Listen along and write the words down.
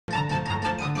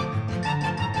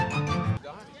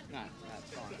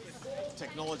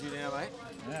technology now, mate.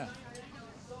 Yeah.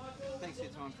 Thanks for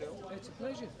your time, Phil. It's a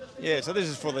pleasure. Yeah, so this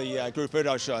is for the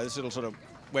Grupetto show, this little sort of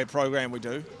web program we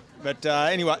do. But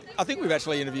anyway, I think we've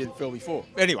actually interviewed Phil before.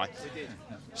 Anyway, We did.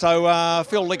 so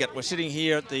Phil Liggett, we're sitting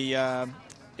here at the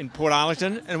in Port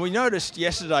Arlington, and we noticed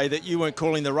yesterday that you weren't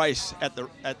calling the race at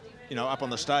up on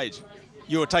the stage.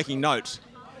 You were taking notes.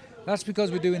 That's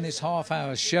because we're doing this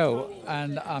half-hour show,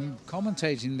 and I'm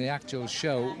commentating the actual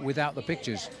show without the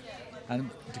pictures. And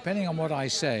depending on what I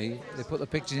say, they put the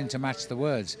pictures in to match the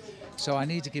words. So I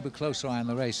need to keep a closer eye on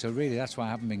the race. So really, that's why I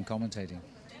haven't been commentating.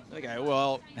 Okay,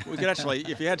 well, we could actually,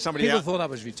 if you had somebody People out, thought I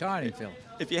was retiring, Phil.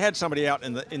 if you had somebody out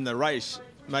in the race,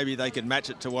 maybe they could match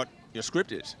it to what your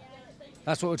script is.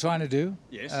 That's what we're trying to do.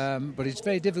 Yes. But it's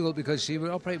very difficult because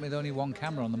we're operating with only one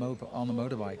camera on the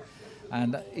motorbike,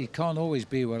 and he can't always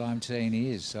be what I'm saying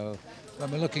he is. So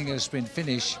when we're looking at a sprint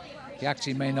finish, he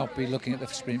actually may not be looking at the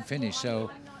sprint finish.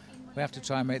 So we have to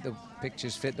try and make the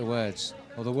pictures fit the words,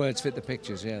 or the words fit the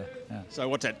pictures. Yeah. So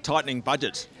what's that? Tightening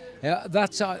budgets. Yeah,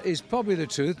 that is probably the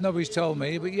truth. Nobody's told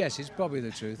me, but yes, it's probably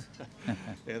the truth.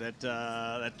 Yeah,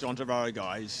 that John Trevorrow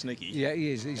guy, he's sneaky. Yeah,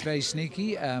 he is. He's very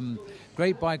sneaky.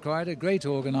 Great bike rider, great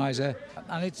organiser,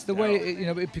 and it's the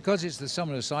way, because it's the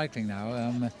summer of cycling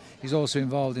now. He's also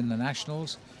involved in the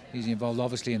nationals. He's involved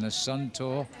obviously in the Sun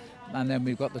Tour, and then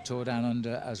we've got the Tour Down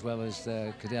Under as well as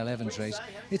the Cadell Evans race.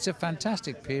 It's a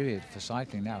fantastic period for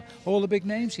cycling now. All the big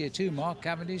names here too: Mark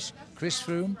Cavendish, Chris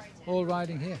Froome, all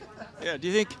riding here. Yeah. Do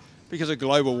you think, because of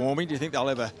global warming, do you think they'll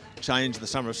ever change the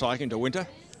summer of cycling to winter?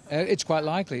 It's quite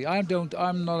likely. I'm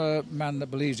not a man that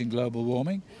believes in global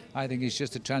warming. I think it's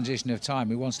just a transition of time.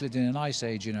 We once lived in an ice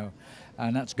age, and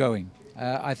that's going.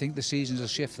 I think the seasons will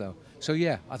shift, though. So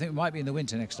yeah, I think we might be in the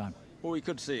winter next time. Well, we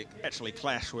could see it actually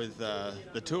clash with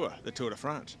the Tour de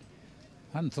France.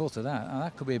 I hadn't thought of that.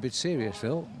 That could be a bit serious,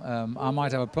 Phil. I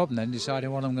might have a problem then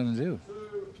deciding what I'm going to do.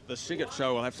 The Liggett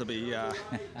show will have to be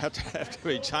have to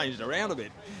be changed around a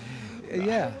bit.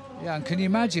 Yeah. And can you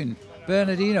imagine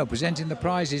Bernardino presenting the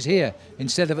prizes here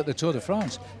instead of at the Tour de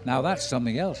France? Now that's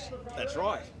something else. That's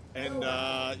right. And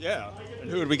and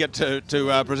who would we get to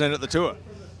present at the Tour?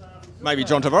 Maybe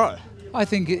John Trevorrow. I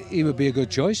think he would be a good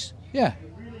choice. Yeah.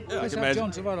 Yeah, Let's have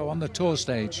John Trevorrow on the Tour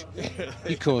stage.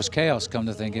 He caused chaos, come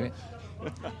to think of it.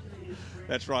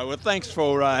 That's right. Well, thanks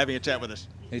for having a chat with us.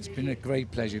 It's been a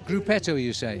great pleasure. Grupetto,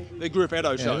 you say? The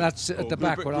Grupetto show. That's at the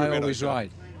back where I always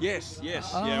ride. Yes.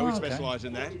 Oh, yeah, we okay. specialise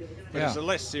in that. But it's a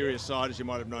less serious side, as you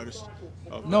might have noticed.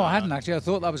 No, I hadn't actually. I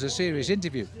thought that was a serious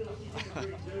interview. Well,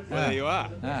 there you are.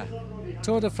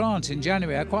 Tour de France in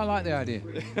January. I quite like the idea.